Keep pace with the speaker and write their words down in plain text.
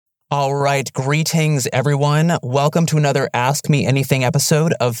All right, greetings everyone. Welcome to another Ask Me Anything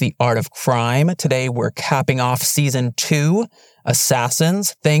episode of The Art of Crime. Today we're capping off Season 2,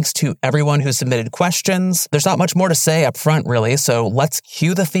 Assassins. Thanks to everyone who submitted questions. There's not much more to say up front really, so let's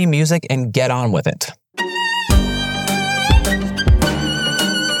cue the theme music and get on with it.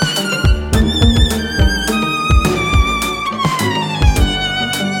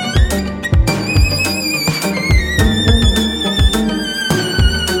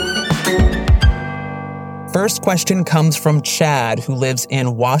 First question comes from Chad, who lives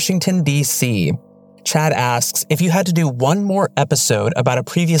in Washington, D.C. Chad asks, if you had to do one more episode about a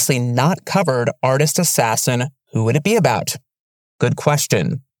previously not covered artist assassin, who would it be about? Good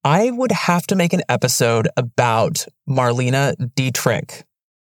question. I would have to make an episode about Marlene Dietrich.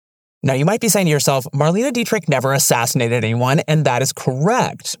 Now, you might be saying to yourself, Marlene Dietrich never assassinated anyone, and that is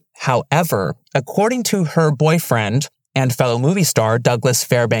correct. However, according to her boyfriend and fellow movie star Douglas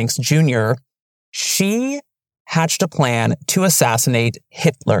Fairbanks Jr., she hatched a plan to assassinate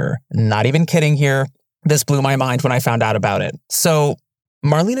Hitler. Not even kidding here. This blew my mind when I found out about it. So,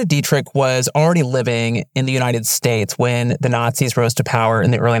 Marlene Dietrich was already living in the United States when the Nazis rose to power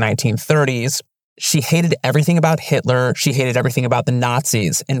in the early 1930s. She hated everything about Hitler. She hated everything about the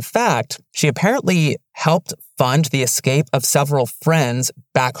Nazis. In fact, she apparently helped fund the escape of several friends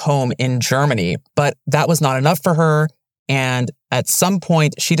back home in Germany. But that was not enough for her. And at some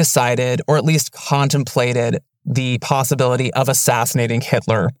point, she decided, or at least contemplated, the possibility of assassinating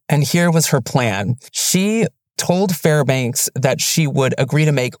Hitler. And here was her plan. She told Fairbanks that she would agree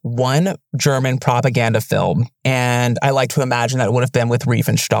to make one German propaganda film. And I like to imagine that it would have been with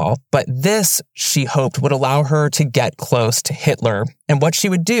Riefenstahl. But this, she hoped, would allow her to get close to Hitler. And what she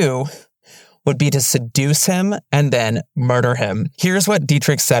would do would be to seduce him and then murder him. Here's what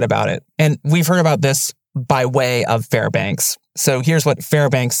Dietrich said about it. And we've heard about this by way of Fairbanks. So here's what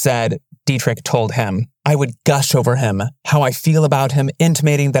Fairbanks said Dietrich told him. I would gush over him, how I feel about him,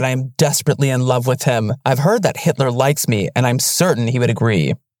 intimating that I am desperately in love with him. I've heard that Hitler likes me, and I'm certain he would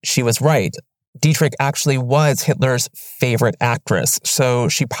agree. She was right. Dietrich actually was Hitler's favorite actress, so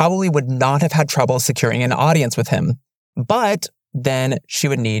she probably would not have had trouble securing an audience with him. But then she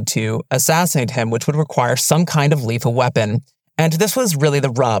would need to assassinate him, which would require some kind of lethal weapon. And this was really the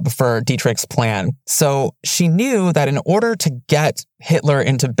rub for Dietrich's plan. So she knew that in order to get Hitler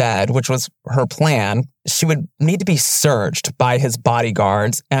into bed, which was her plan, she would need to be searched by his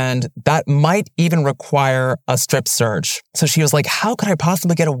bodyguards, and that might even require a strip search. So she was like, how could I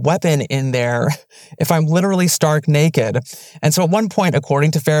possibly get a weapon in there if I'm literally stark naked? And so at one point,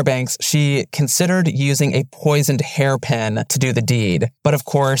 according to Fairbanks, she considered using a poisoned hairpin to do the deed. But of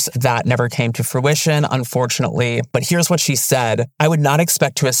course, that never came to fruition, unfortunately. But here's what she said. I would not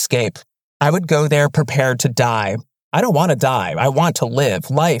expect to escape. I would go there prepared to die. I don't want to die. I want to live.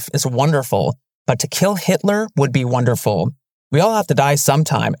 Life is wonderful. But to kill Hitler would be wonderful. We all have to die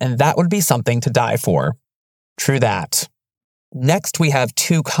sometime, and that would be something to die for. True that. Next, we have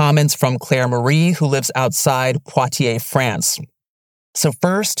two comments from Claire Marie, who lives outside Poitiers, France. So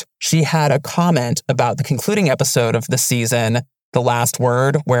first, she had a comment about the concluding episode of the season, The Last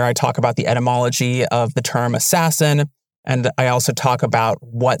Word, where I talk about the etymology of the term assassin, and I also talk about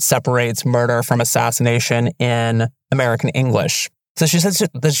what separates murder from assassination in American English. So she said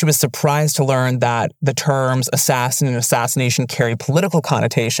that she was surprised to learn that the terms assassin and assassination carry political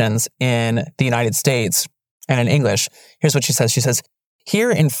connotations in the United States and in English. Here's what she says. She says, here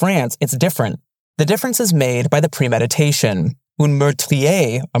in France, it's different. The difference is made by the premeditation. Un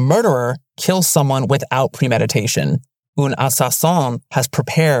meurtrier, a murderer, kills someone without premeditation. Un assassin has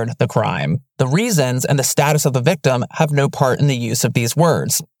prepared the crime. The reasons and the status of the victim have no part in the use of these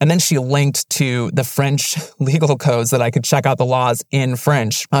words. And then she linked to the French legal codes that I could check out the laws in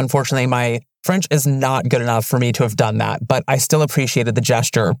French. Unfortunately, my French is not good enough for me to have done that, but I still appreciated the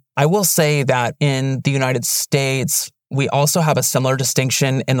gesture. I will say that in the United States, we also have a similar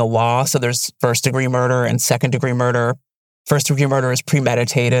distinction in the law. So there's first-degree murder and second-degree murder. First-degree murder is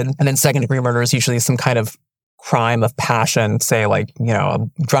premeditated, and then second-degree murder is usually some kind of crime of passion, say like, a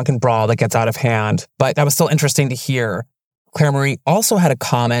drunken brawl that gets out of hand. But that was still interesting to hear. Claire Marie also had a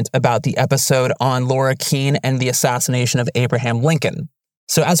comment about the episode on Laura Keene and the assassination of Abraham Lincoln.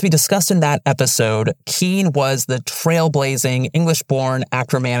 So as we discussed in that episode, Keene was the trailblazing English-born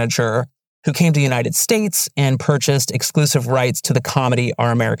actor-manager who came to the United States and purchased exclusive rights to the comedy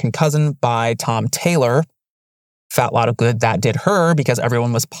Our American Cousin by Tom Taylor. Fat lot of good that did her because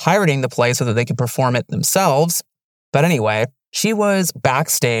everyone was pirating the play so that they could perform it themselves. But anyway, she was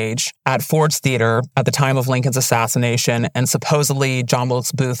backstage at Ford's Theater at the time of Lincoln's assassination, and supposedly John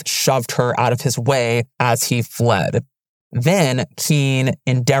Wilkes Booth shoved her out of his way as he fled. Then Keene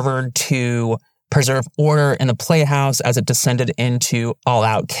endeavored to preserve order in the playhouse as it descended into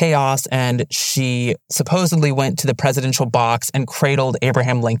all-out chaos, and she supposedly went to the presidential box and cradled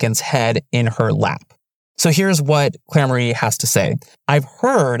Abraham Lincoln's head in her lap. So here's what Claire Marie has to say. I've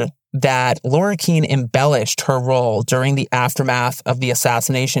heard that Laura Keene embellished her role during the aftermath of the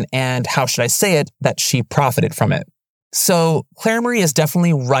assassination and, how should I say it, that she profited from it. So Claire Marie is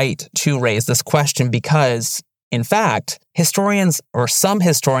definitely right to raise this question because, in fact, some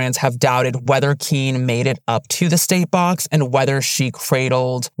historians have doubted whether Keene made it up to the state box and whether she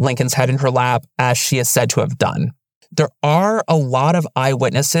cradled Lincoln's head in her lap, as she is said to have done. There are a lot of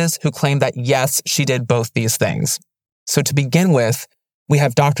eyewitnesses who claim that, yes, she did both these things. So to begin with, we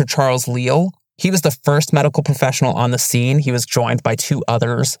have Dr. Charles Leal. He was the first medical professional on the scene. He was joined by 2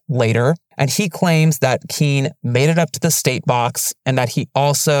 others later. And he claims that Keene made it up to the state box and that he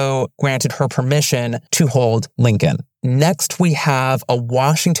also granted her permission to hold Lincoln. Next, we have a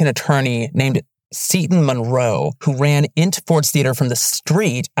Washington attorney named Seton Monroe, who ran into Ford's Theater from the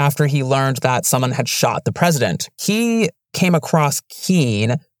street after he learned that someone had shot the president. He came across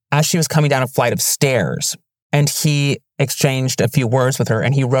Keene as she was coming down a flight of stairs, and he exchanged a few words with her,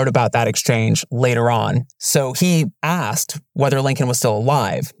 and he wrote about that exchange later on. So he asked whether Lincoln was still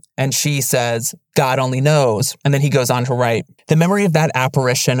alive, and she says, "God only knows." And then he goes on to write, "The memory of that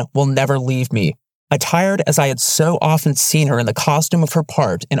apparition will never leave me. Attired as I had so often seen her in the costume of her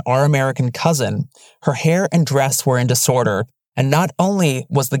part in Our American Cousin, her hair and dress were in disorder, and not only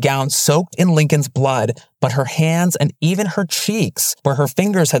was the gown soaked in Lincoln's blood, but her hands and even her cheeks, where her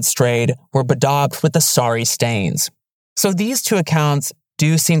fingers had strayed, were bedaubed with the sorry stains." So these 2 accounts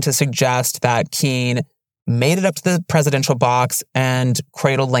do seem to suggest that Keene made it up to the presidential box and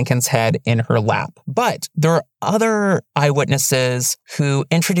cradled Lincoln's head in her lap. But there are other eyewitnesses who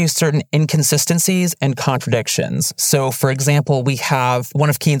introduce certain inconsistencies and contradictions. So, for example, we have one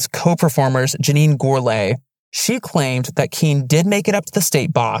of Keene's co-performers, Janine Gourlay. She claimed that Keene did make it up to the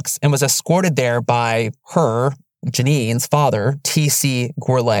state box and was escorted there by her, Janine's father, T.C.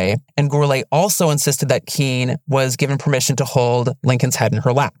 Gourlay. And Gourlay also insisted that Keene was given permission to hold Lincoln's head in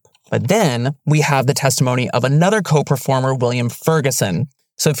her lap. But then we have the testimony of another co-performer, William Ferguson.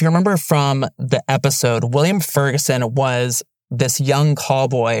 So if you remember from the episode, William Ferguson was this young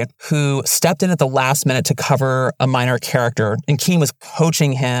callboy who stepped in at the last minute to cover a minor character, and Keene was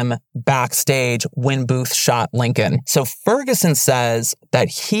coaching him backstage when Booth shot Lincoln. So Ferguson says that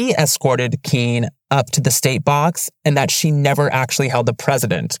he escorted Keene up to the state box and that she never actually held the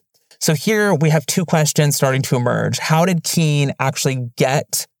president. So here we have 2 questions starting to emerge. How did Keene actually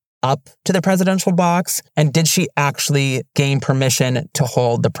get up to the presidential box? And did she actually gain permission to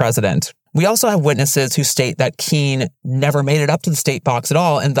hold the president? We also have witnesses who state that Keene never made it up to the state box at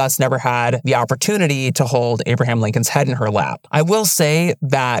all and thus never had the opportunity to hold Abraham Lincoln's head in her lap. I will say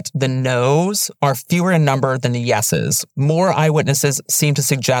that the no's are fewer in number than the yeses. More eyewitnesses seem to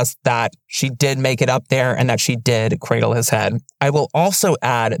suggest that she did make it up there and that she did cradle his head. I will also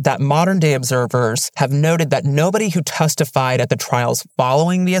add that modern-day observers have noted that nobody who testified at the trials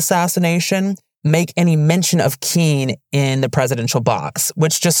following the assassination make any mention of Keene in the presidential box,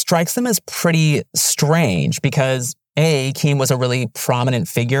 which just strikes them as pretty strange because A, Keene was a really prominent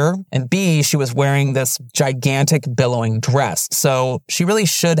figure, and B, she was wearing this gigantic billowing dress. So she really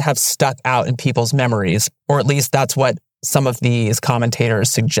should have stuck out in people's memories, or at least that's what some of these commentators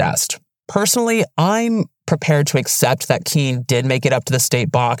suggest. Personally, I'm prepared to accept that Keene did make it up to the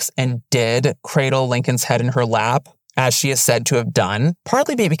state box and did cradle Lincoln's head in her lap, as she is said to have done,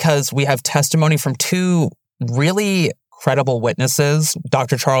 partly because we have testimony from 2 really credible witnesses,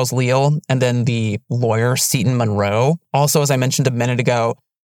 Dr. Charles Leal and then the lawyer Seton Monroe. Also, as I mentioned a minute ago,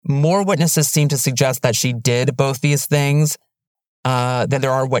 more witnesses seem to suggest that she did both these things than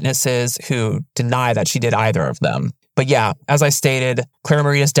there are witnesses who deny that she did either of them. But yeah, as I stated, Claire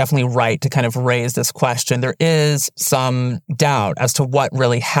Marie is definitely right to kind of raise this question. There is some doubt as to what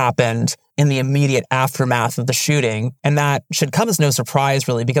really happened in the immediate aftermath of the shooting. And that should come as no surprise,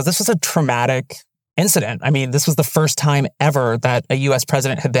 really, because this was a traumatic incident. I mean, this was the first time ever that a U.S.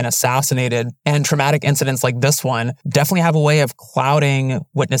 president had been assassinated. And traumatic incidents like this one definitely have a way of clouding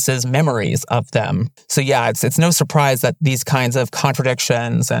witnesses' memories of them. So yeah, it's no surprise that these kinds of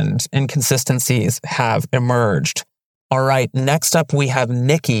contradictions and inconsistencies have emerged. All right, next up we have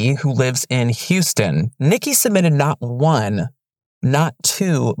Nikki, who lives in Houston. Nikki submitted not 1, not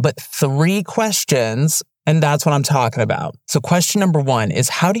 2, but 3 questions, and that's what I'm talking about. So question number 1 is,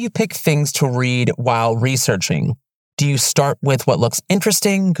 how do you pick things to read while researching? Do you start with what looks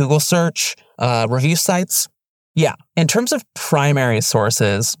interesting, Google search, review sites? Yeah. In terms of primary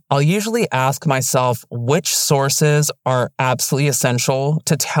sources, I'll usually ask myself which sources are absolutely essential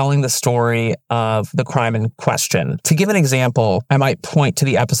to telling the story of the crime in question. To give an example, I might point to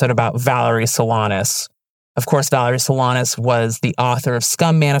the episode about Valerie Solanas. Of course, Valerie Solanas was the author of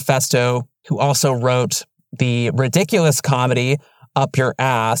Scum Manifesto, who also wrote the ridiculous comedy Up Your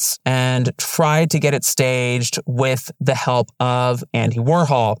Ass and tried to get it staged with the help of Andy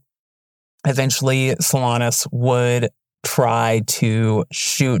Warhol. Eventually, Solanas would try to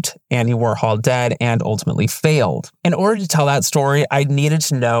shoot Andy Warhol dead and ultimately failed. In order to tell that story, I needed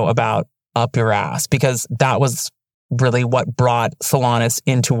to know about Up Your Ass because that was really what brought Solanas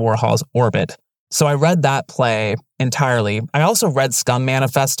into Warhol's orbit. So I read that play entirely. I also read Scum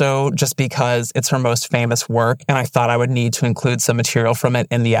Manifesto just because it's her most famous work, and I thought I would need to include some material from it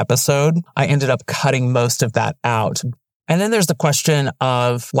in the episode. I ended up cutting most of that out. And then there's the question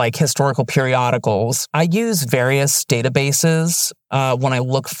of historical periodicals. I use various databases when I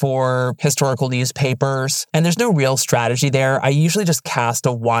look for historical newspapers, and there's no real strategy there. I usually just cast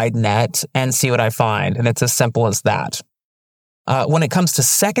a wide net and see what I find, and it's as simple as that. When it comes to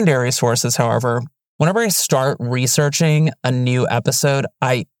secondary sources, however, whenever I start researching a new episode,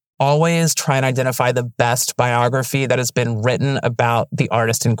 I always try and identify the best biography that has been written about the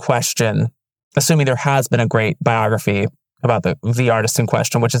artist in question, assuming there has been a great biography about the artist in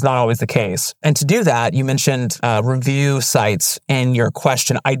question, which is not always the case. And to do that, you mentioned review sites in your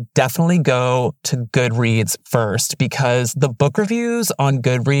question. I definitely go to Goodreads first because the book reviews on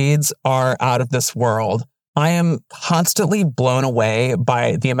Goodreads are out of this world. I am constantly blown away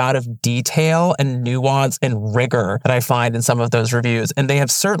by the amount of detail and nuance and rigor that I find in some of those reviews. And they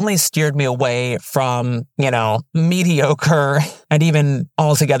have certainly steered me away from, mediocre and even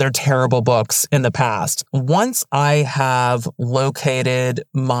altogether terrible books in the past. Once I have located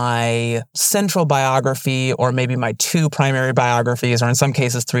my central biography or maybe my two primary biographies, or in some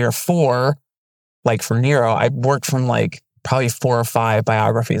cases 3 or 4, like for Nero, I worked from probably 4 or 5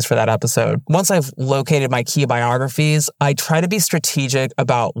 biographies for that episode. Once I've located my key biographies, I try to be strategic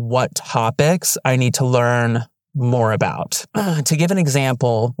about what topics I need to learn more about. To give an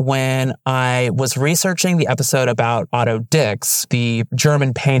example, when I was researching the episode about Otto Dix, the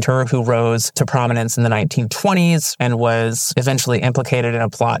German painter who rose to prominence in the 1920s and was eventually implicated in a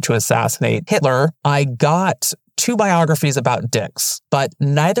plot to assassinate Hitler, I got 2 biographies about Dix, but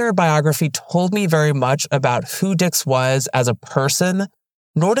neither biography told me very much about who Dix was as a person,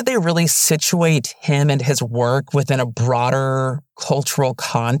 nor did they really situate him and his work within a broader cultural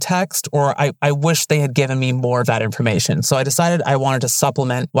context, or I wish they had given me more of that information. So I decided I wanted to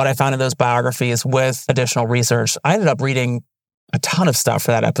supplement what I found in those biographies with additional research. I ended up reading a ton of stuff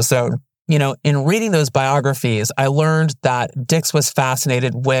for that episode. In reading those biographies, I learned that Dix was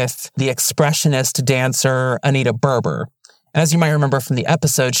fascinated with the expressionist dancer Anita Berber. As you might remember from the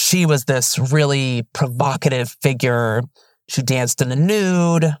episode, she was this really provocative figure. She danced in the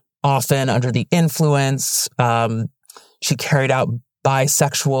nude, often under the influence. She carried out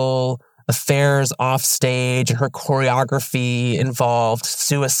bisexual affairs off stage, and her choreography involved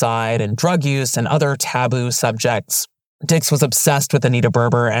suicide and drug use and other taboo subjects. Dix was obsessed with Anita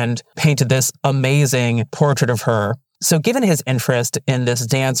Berber and painted this amazing portrait of her. So given his interest in this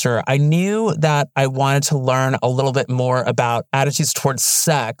dancer, I knew that I wanted to learn a little bit more about attitudes towards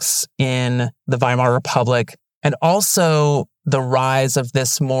sex in the Weimar Republic, and also the rise of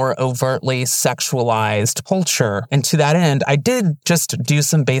this more overtly sexualized culture. And to that end, I did just do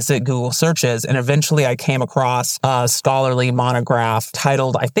some basic Google searches, and eventually I came across a scholarly monograph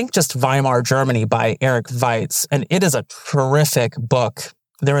titled, I think, just Weimar Germany by Eric Weitz. And it is a terrific book.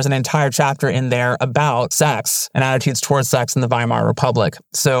 There was an entire chapter in there about sex and attitudes towards sex in the Weimar Republic.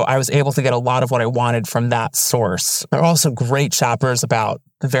 So I was able to get a lot of what I wanted from that source. There are also great chapters about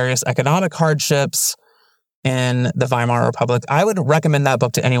the various economic hardships in the Weimar Republic. I would recommend that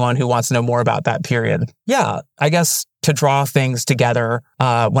book to anyone who wants to know more about that period. Yeah, I guess to draw things together,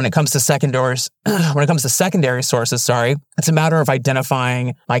 when it comes to secondary sources, it's a matter of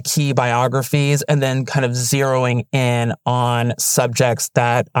identifying my key biographies and then kind of zeroing in on subjects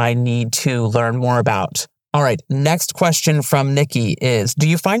that I need to learn more about. All right, next question from Nikki is, do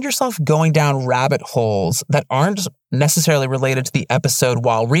you find yourself going down rabbit holes that aren't necessarily related to the episode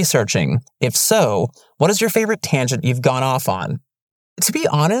while researching? If so, what is your favorite tangent you've gone off on? To be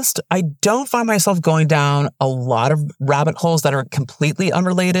honest, I don't find myself going down a lot of rabbit holes that are completely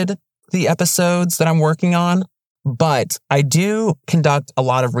unrelated to the episodes that I'm working on. But I do conduct a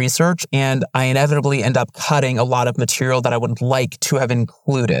lot of research, and I inevitably end up cutting a lot of material that I would like to have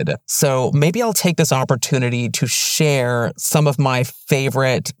included. So maybe I'll take this opportunity to share some of my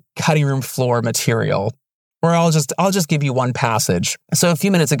favorite cutting room floor material. Or I'll just give you one passage. So a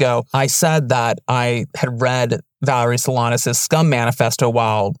few minutes ago, I said that I had read Valerie Solanas' Scum Manifesto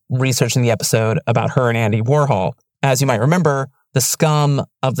while researching the episode about her and Andy Warhol. As you might remember, the scum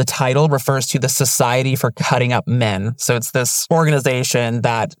of the title refers to the Society for Cutting Up Men. So it's this organization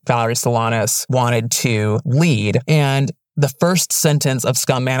that Valerie Solanas wanted to lead. And the first sentence of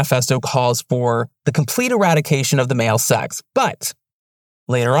Scum Manifesto calls for the complete eradication of the male sex. But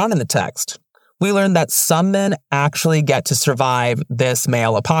later on in the text, we learn that some men actually get to survive this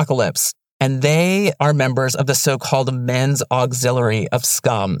male apocalypse, and they are members of the so-called Men's Auxiliary of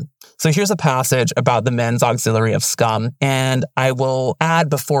Scum. So here's a passage about the Men's Auxiliary of Scum, and I will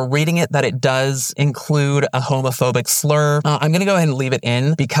add before reading it that it does include a homophobic slur. I'm going to go ahead and leave it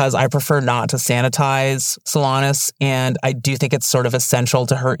in because I prefer not to sanitize Solanas, and I do think it's sort of essential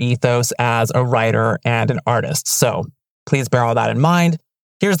to her ethos as a writer and an artist. So please bear all that in mind.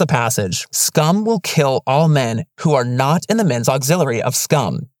 Here's the passage. Scum will kill all men who are not in the Men's Auxiliary of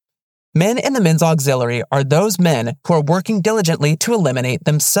Scum. Men in the Men's Auxiliary are those men who are working diligently to eliminate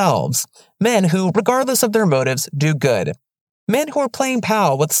themselves. Men who, regardless of their motives, do good. Men who are playing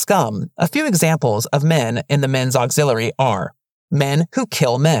pal with scum. A few examples of men in the Men's Auxiliary are men who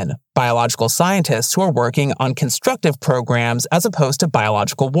kill men, biological scientists who are working on constructive programs as opposed to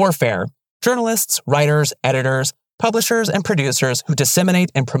biological warfare, journalists, writers, editors, publishers, and producers who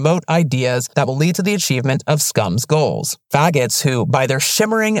disseminate and promote ideas that will lead to the achievement of scum's goals. Faggots who, by their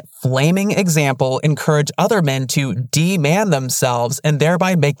shimmering, flaming example, encourage other men to de-man themselves and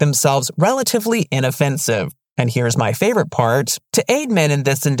thereby make themselves relatively inoffensive. And here's my favorite part. To aid men in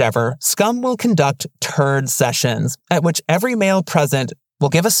this endeavor, Scum will conduct turd sessions, at which every male present will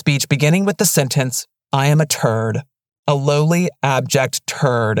give a speech beginning with the sentence, "I am a turd." A lowly, abject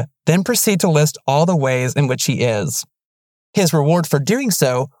turd, then proceed to list all the ways in which he is. His reward for doing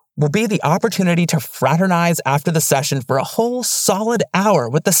so will be the opportunity to fraternize after the session for a whole solid hour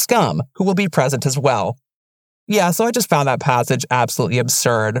with the scum, who will be present as well. Yeah, so I just found that passage absolutely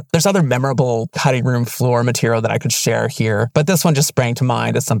absurd. There's other memorable cutting room floor material that I could share here, but this one just sprang to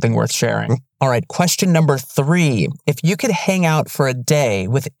mind as something worth sharing. All right, question number 3. If you could hang out for a day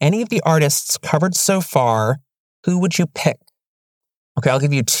with any of the artists covered so far, who would you pick? Okay, I'll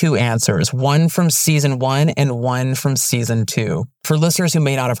give you 2 answers, one from season 1 and one from season 2. For listeners who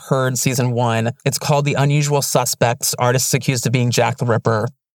may not have heard season 1, it's called The Unusual Suspects, Artists Accused of Being Jack the Ripper.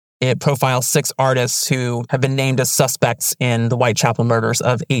 It profiles 6 artists who have been named as suspects in the Whitechapel murders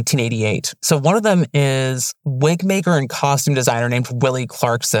of 1888. So one of them is wig maker and costume designer named Willie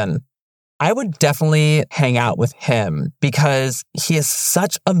Clarkson. I would definitely hang out with him because he is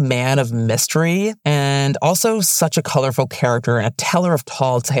such a man of mystery and also such a colorful character and a teller of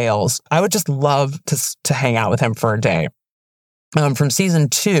tall tales. I would just love to hang out with him for a day. From season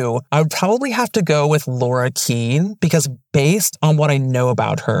 2, I would probably have to go with Laura Keene because based on what I know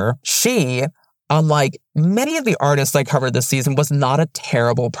about her, she, unlike many of the artists I covered this season, was not a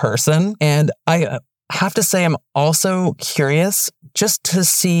terrible person. And I have to say I'm also curious just to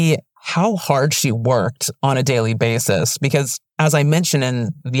see how hard she worked on a daily basis because, as I mentioned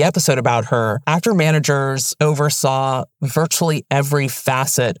in the episode about her, actor managers oversaw virtually every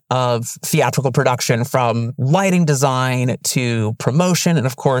facet of theatrical production from lighting design to promotion. And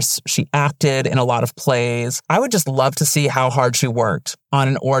of course, she acted in a lot of plays. I would just love to see how hard she worked on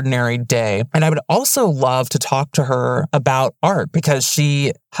an ordinary day. And I would also love to talk to her about art because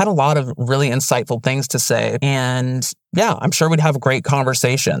she had a lot of really insightful things to say. And yeah, I'm sure we'd have great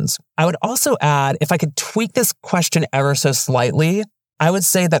conversations. I would also add, if I could tweak this question ever so slightly, I would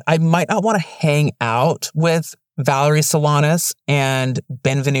say that I might not want to hang out with Valerie Solanas and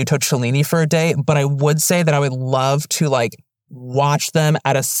Benvenuto Cellini for a day, but I would say that I would love to watch them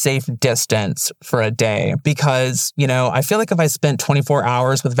at a safe distance for a day because, I feel like if I spent 24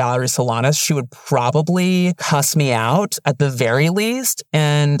 hours with Valerie Solanas, she would probably cuss me out at the very least.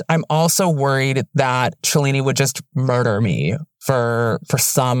 And I'm also worried that Cellini would just murder me for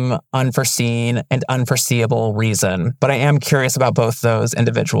some unforeseen and unforeseeable reason. But I am curious about both those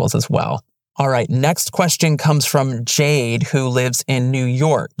individuals as well. All right, next question comes from Jade, who lives in New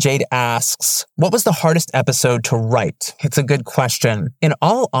York. Jade asks, what was the hardest episode to write? It's a good question. In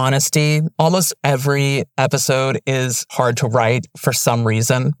all honesty, almost every episode is hard to write for some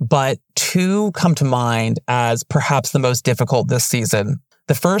reason, but 2 come to mind as perhaps the most difficult this season.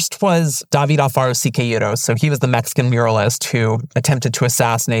 The first was David Alfaro Siqueiros. So he was the Mexican muralist who attempted to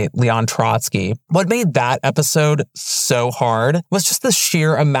assassinate Leon Trotsky. What made that episode so hard was just the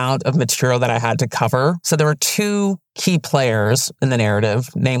sheer amount of material that I had to cover. So there were 2 key players in the narrative,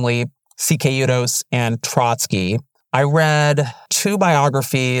 namely Siqueiros and Trotsky. I read 2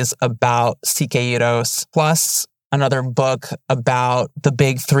 biographies about Siqueiros, plus another book about the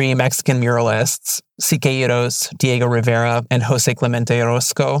big 3 Mexican muralists, Siqueiros, Diego Rivera, and Jose Clemente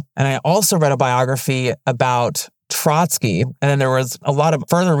Orozco. And I also read a biography about Trotsky, and then there was a lot of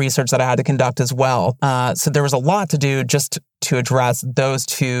further research that I had to conduct as well. So there was a lot to do just to address those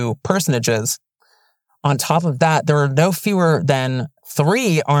 2 personages. On top of that, there were no fewer than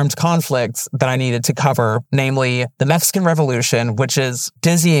 3 armed conflicts that I needed to cover, namely the Mexican Revolution, which is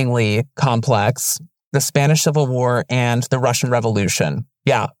dizzyingly complex, the Spanish Civil War, and the Russian Revolution.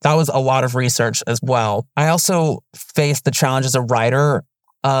 Yeah, that was a lot of research as well. I also faced the challenge as a writer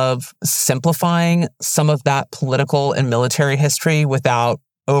of simplifying some of that political and military history without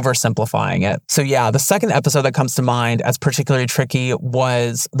oversimplifying it. So yeah, the second episode that comes to mind as particularly tricky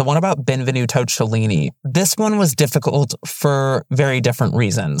was the one about Benvenuto Cellini. This one was difficult for very different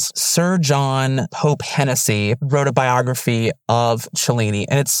reasons. Sir John Pope Hennessy wrote a biography of Cellini,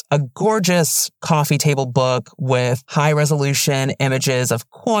 and it's a gorgeous coffee table book with high resolution images of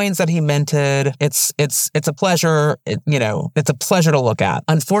coins that he minted. It's a pleasure. It's a pleasure to look at.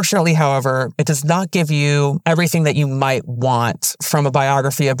 Unfortunately, however, it does not give you everything that you might want from a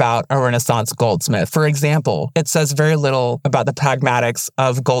biography about a Renaissance goldsmith. For example, it says very little about the pragmatics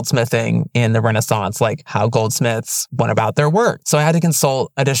of goldsmithing in the Renaissance, like how goldsmiths went about their work. So I had to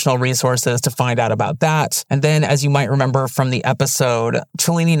consult additional resources to find out about that. And then, as you might remember from the episode,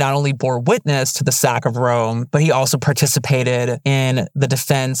 Cellini not only bore witness to the sack of Rome, but he also participated in the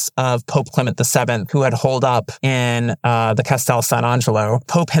defense of Pope Clement VII, who had holed up in the Castel San Angelo.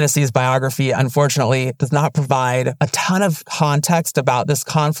 Pope Hennessy's biography, unfortunately, does not provide a ton of context about this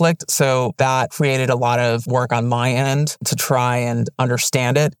conflict, so that created a lot of work on my end to try and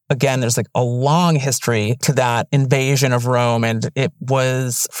understand it. Again, there's like a long history to that invasion of Rome, and it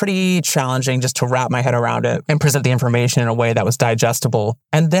was pretty challenging just to wrap my head around it and present the information in a way that was digestible.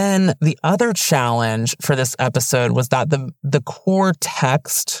 And then the other challenge for this episode was that the core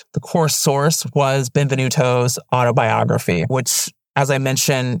text, the core source was Benvenuto's autobiography, which, as I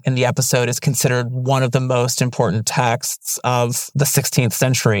mentioned in the episode, is considered one of the most important texts of the 16th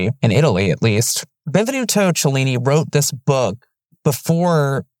century, in Italy at least. Benvenuto Cellini wrote this book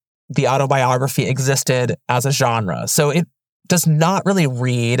before the autobiography existed as a genre. So it does not really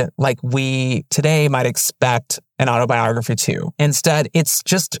read like we today might expect an autobiography to. Instead,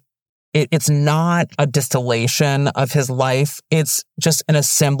 it's not a distillation of his life. It's just an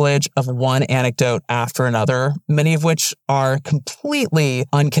assemblage of one anecdote after another, many of which are completely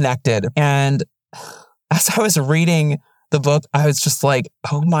unconnected. And as I was reading the book, I was just like,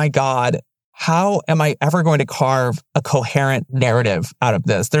 oh my God, how am I ever going to carve a coherent narrative out of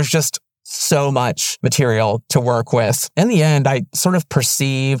this? There's just so much material to work with. In the end, I sort of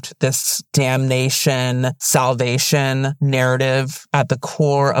perceived this damnation, salvation narrative at the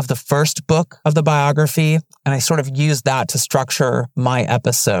core of the first book of the biography, and I sort of used that to structure my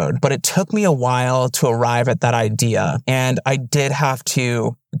episode. But it took me a while to arrive at that idea, and I did have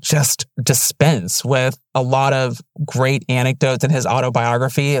to just dispense with a lot of great anecdotes in his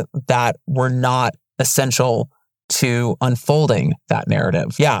autobiography that were not essential to unfolding that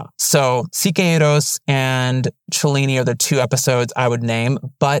narrative. Yeah. So Siqueiros and Cellini are the 2 episodes I would name,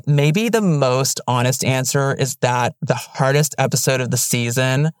 but maybe the most honest answer is that the hardest episode of the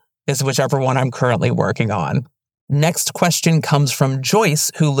season is whichever one I'm currently working on. Next question comes from Joyce,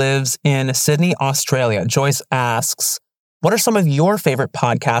 who lives in Sydney, Australia. Joyce asks, what are some of your favorite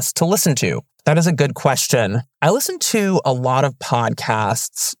podcasts to listen to? That is a good question. I listen to a lot of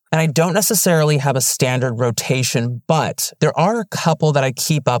podcasts, and I don't necessarily have a standard rotation, but there are a couple that I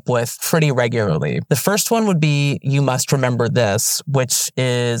keep up with pretty regularly. The first one would be You Must Remember This, which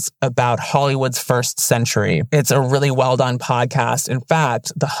is about Hollywood's first century. It's a really well-done podcast. In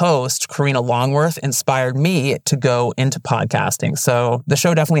fact, the host, Karina Longworth, inspired me to go into podcasting. So the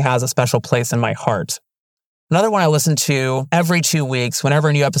show definitely has a special place in my heart. Another one I listen to every 2 weeks, whenever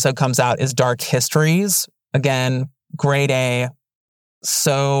a new episode comes out, is Dark Histories. Again, grade A,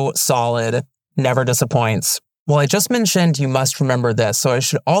 so solid, never disappoints. Well, I just mentioned You Must Remember This, so I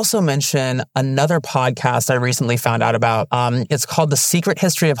should also mention another podcast I recently found out about. It's called The Secret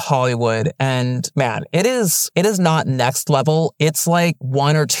History of Hollywood, and man, it is not next level. It's like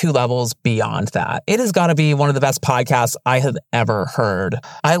 1 or 2 levels beyond that. It has got to be one of the best podcasts I have ever heard.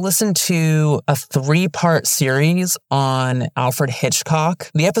 I listened to a 3-part series on Alfred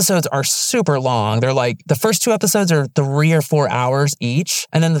Hitchcock. The episodes are super long. They're like, the first 2 episodes are 3 or 4 hours each,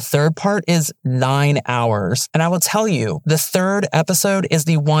 and then the third part is 9 hours. And I will tell you, the third episode is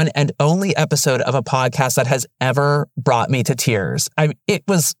the one and only episode of a podcast that has ever brought me to tears. It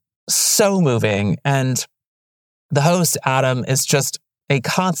was so moving, and The host, Adam, is just a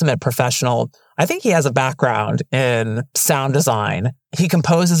consummate professional. I think he has a background in sound design. He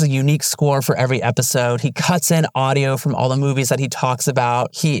composes a unique score for every episode. He cuts in audio from all the movies that he talks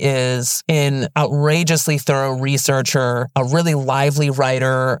about. He is an outrageously thorough researcher, a really lively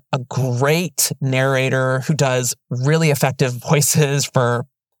writer, a great narrator who does really effective voices for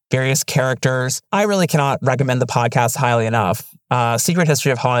various characters. I really cannot recommend the podcast highly enough. Secret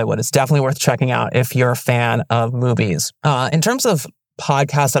History of Hollywood is definitely worth checking out if you're a fan of movies. In terms of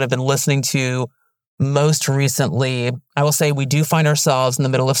podcasts that I've been listening to most recently, I will say we do find ourselves in the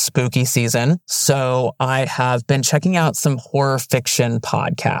middle of spooky season. So I have been checking out some horror fiction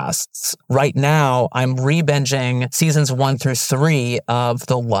podcasts. Right now, I'm re-binging seasons 1 through 3 of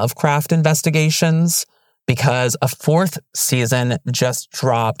the Lovecraft Investigations, because a 4th season just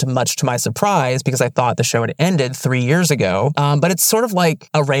dropped, much to my surprise, because I thought the show had ended 3 years ago. But it's sort of like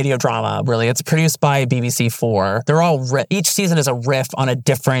a radio drama, really. It's produced by BBC4. They're all each season is a riff on a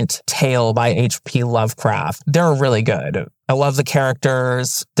different tale by H.P. Lovecraft. They're really good. I love the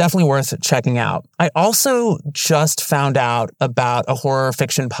characters. Definitely worth checking out. I also just found out about a horror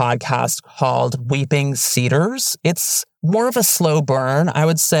fiction podcast called Weeping Cedars. It's more of a slow burn, I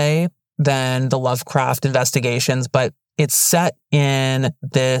would say, than the Lovecraft Investigations, but it's set in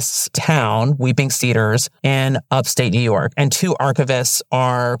this town, Weeping Cedars, in upstate New York. And 2 archivists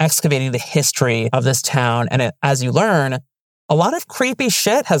are excavating the history of this town. And as you learn, a lot of creepy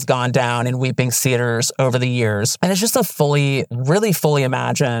shit has gone down in Weeping Cedars over the years. And it's just a really fully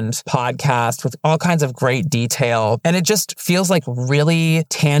imagined podcast with all kinds of great detail. And it just feels like really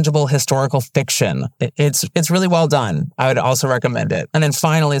tangible historical fiction. It's really well done. I would also recommend it. And then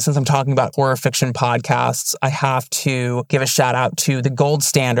finally, since I'm talking about horror fiction podcasts, I have to give a shout out to the gold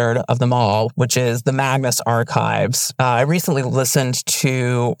standard of them all, which is the Magnus Archives. I recently listened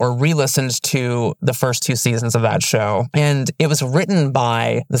to or re-listened to the first 2 seasons of that show. And it was written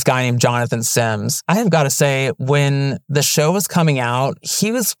by this guy named Jonathan Sims. I have got to say, when the show was coming out,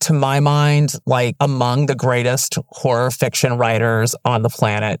 he was, to my mind, like among the greatest horror fiction writers on the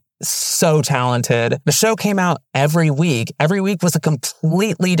planet. So talented. The show came out every week. Every week was a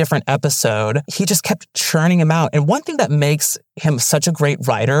completely different episode. He just kept churning them out. And one thing that makes him such a great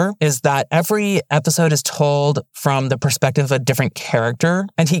writer is that every episode is told from the perspective of a different character.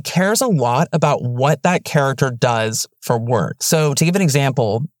 And he cares a lot about what that character does for work. So to give an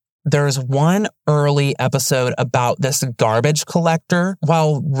example, there's one early episode about this garbage collector.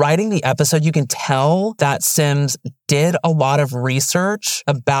 While writing the episode, you can tell that Sims did a lot of research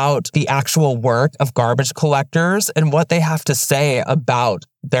about the actual work of garbage collectors and what they have to say about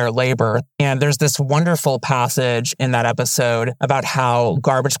their labor. And there's this wonderful passage in that episode about how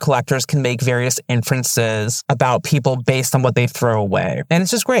garbage collectors can make various inferences about people based on what they throw away. And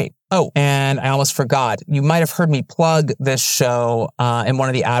it's just great. Oh, and I almost forgot. You might have heard me plug this show in one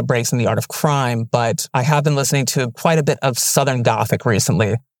of the ad breaks in The Art of Crime, but I have been listening to quite a bit of Southern Gothic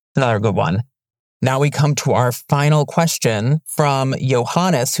recently. Another good one. Now we come to our final question from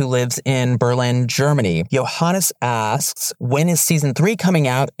Johannes, who lives in Berlin, Germany. Johannes asks, when is season 3 coming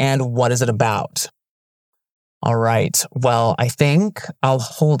out and what is it about? All right. Well, I think I'll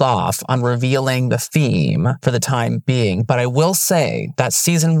hold off on revealing the theme for the time being, but I will say that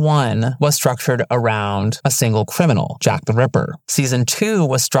season 1 was structured around a single criminal, Jack the Ripper. Season 2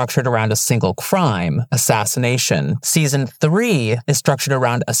 was structured around a single crime, assassination. Season 3 is structured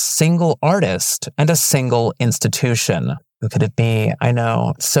around a single artist and a single institution. Who could it be? I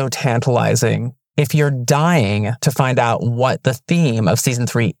know, so tantalizing. If you're dying to find out what the theme of season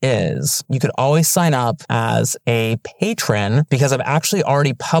 3 is, you could always sign up as a patron because I've actually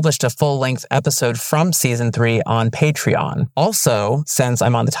already published a full-length episode from season 3 on Patreon. Also, since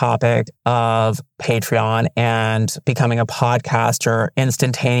I'm on the topic of Patreon and becoming a podcaster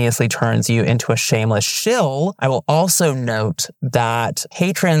instantaneously turns you into a shameless shill, I will also note that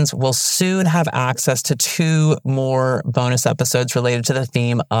patrons will soon have access to 2 more bonus episodes related to the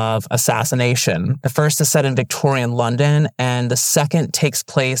theme of assassination. The first is set in Victorian London, and the second takes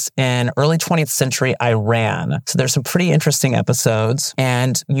place in early 20th century Iran. So there's some pretty interesting episodes,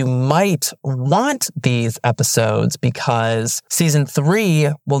 and you might want these episodes because season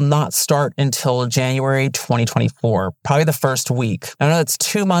 3 will not start until January 2024, probably the first week. I know it's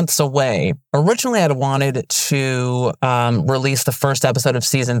 2 months away. Originally, I'd wanted to release the first episode of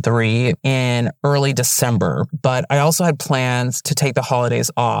season 3 in early December, but I also had plans to take the holidays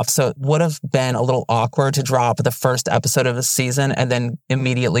off, so it would have been been a little awkward to drop the first episode of the season and then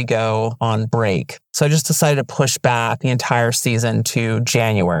immediately go on break. So I just decided to push back the entire season to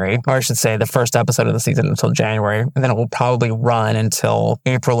January, or I should say the first episode of the season until January, and then it will probably run until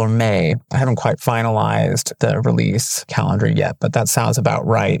April or May. I haven't quite finalized the release calendar yet, but that sounds about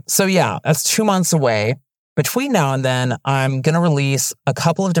right. So yeah, that's 2 months away. Between now and then, I'm going to release a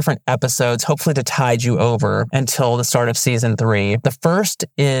couple of different episodes, hopefully to tide you over until the start of season 3. The first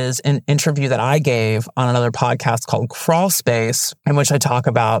is an interview that I gave on another podcast called Crawl Space, in which I talk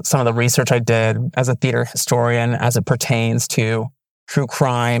about some of the research I did as a theater historian as it pertains to true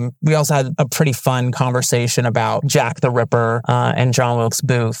crime. We also had a pretty fun conversation about Jack the Ripper and John Wilkes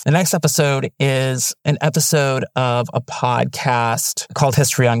Booth. The next episode is an episode of a podcast called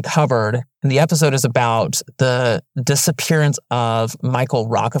History Uncovered. And the episode is about the disappearance of Michael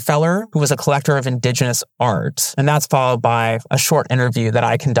Rockefeller, who was a collector of indigenous art. And that's followed by a short interview that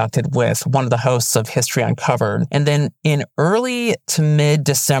I conducted with one of the hosts of History Uncovered. And then in early to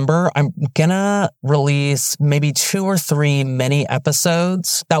mid-December, I'm gonna release maybe 2 or 3 mini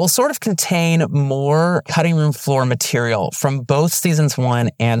episodes that will sort of contain more cutting room floor material from both seasons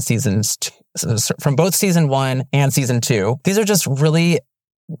 1 and seasons 2. From both season 1 and season 2. These are just really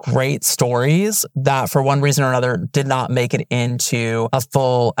great stories that for one reason or another did not make it into a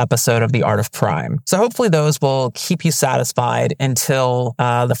full episode of The Art of Crime. So hopefully those will keep you satisfied until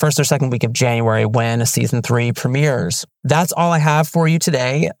the first or second week of January when season 3 premieres. That's all I have for you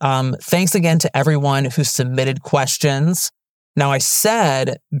today. Thanks again to everyone who submitted questions. Now, I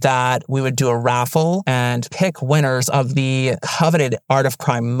said that we would do a raffle and pick winners of the coveted Art of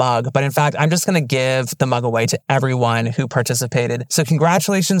Crime mug, but in fact, I'm just going to give the mug away to everyone who participated. So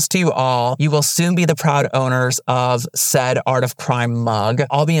congratulations to you all. You will soon be the proud owners of said Art of Crime mug.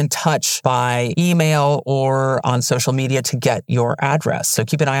 I'll be in touch by email or on social media to get your address. So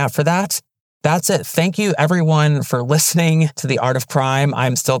keep an eye out for that. That's it. Thank you, everyone, for listening to The Art of Crime.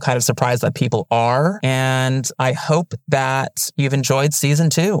 I'm still kind of surprised that people are. And I hope that you've enjoyed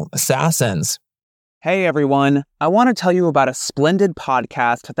season 2, Assassins. Hey, everyone. I want to tell you about a splendid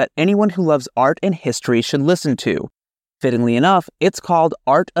podcast that anyone who loves art and history should listen to. Fittingly enough, it's called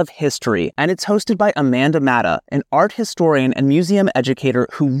Art of History, and it's hosted by Amanda Matta, an art historian and museum educator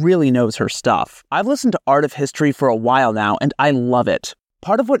who really knows her stuff. I've listened to Art of History for a while now, and I love it.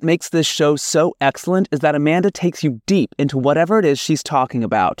 Part of what makes this show so excellent is that Amanda takes you deep into whatever it is she's talking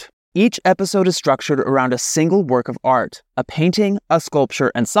about. Each episode is structured around a single work of art, a painting, a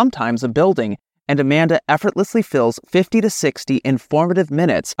sculpture, and sometimes a building, and Amanda effortlessly fills 50 to 60 informative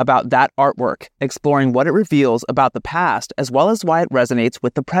minutes about that artwork, exploring what it reveals about the past as well as why it resonates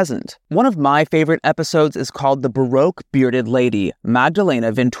with the present. One of my favorite episodes is called The Baroque Bearded Lady,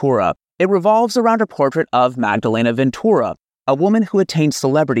 Magdalena Ventura. It revolves around a portrait of Magdalena Ventura, a woman who attained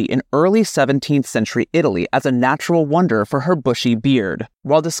celebrity in early 17th century Italy as a natural wonder for her bushy beard.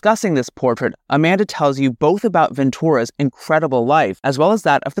 While discussing this portrait, Amanda tells you both about Ventura's incredible life as well as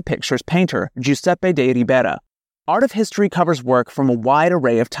that of the picture's painter, Giuseppe de Ribera. Art of History covers work from a wide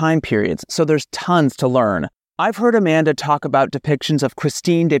array of time periods, so there's tons to learn. I've heard Amanda talk about depictions of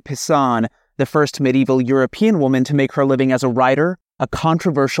Christine de Pizan, the first medieval European woman to make her living as a writer, a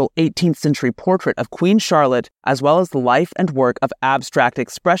controversial 18th century portrait of Queen Charlotte, as well as the life and work of abstract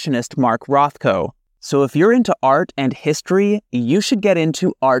expressionist Mark Rothko. So if you're into art and history, you should get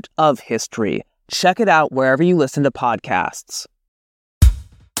into Art of History. Check it out wherever you listen to podcasts.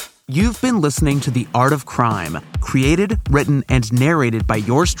 You've been listening to The Art of Crime, created, written, and narrated by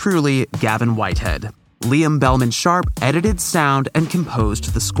yours truly, Gavin Whitehead. Liam Bellman Sharp edited sound and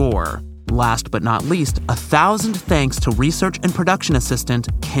composed the score. Last but not least, 1,000 thanks to research and production assistant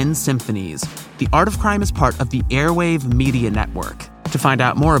Ken Symphonies. The Art of Crime is part of the Airwave Media Network. To find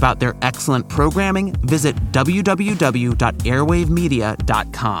out more about their excellent programming, visit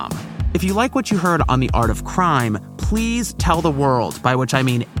www.airwavemedia.com. If you like what you heard on The Art of Crime, please tell the world, by which I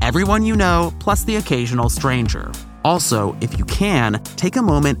mean everyone you know, plus the occasional stranger. Also, if you can, take a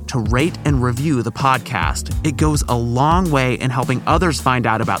moment to rate and review the podcast. It goes a long way in helping others find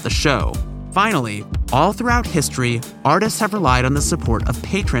out about the show. Finally, all throughout history, artists have relied on the support of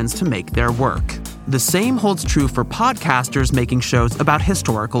patrons to make their work. The same holds true for podcasters making shows about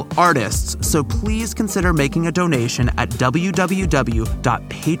historical artists, so please consider making a donation at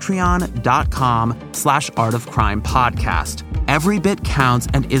www.patreon.com/artofcrimepodcast. Every bit counts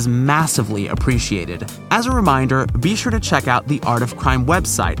and is massively appreciated. As a reminder, be sure to check out the Art of Crime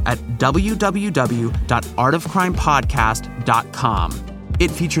website at www.artofcrimepodcast.com. It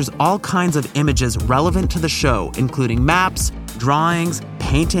features all kinds of images relevant to the show, including maps, drawings,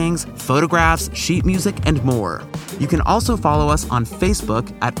 paintings, photographs, sheet music, and more. You can also follow us on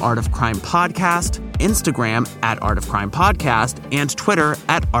Facebook at Art of Crime Podcast, Instagram at Art of Crime Podcast, and Twitter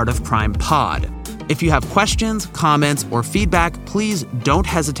at Art of Crime Pod. If you have questions, comments, or feedback, please don't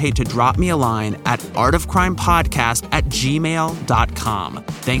hesitate to drop me a line at artofcrimepodcast@gmail.com.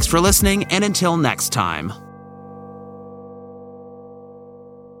 Thanks for listening, and until next time.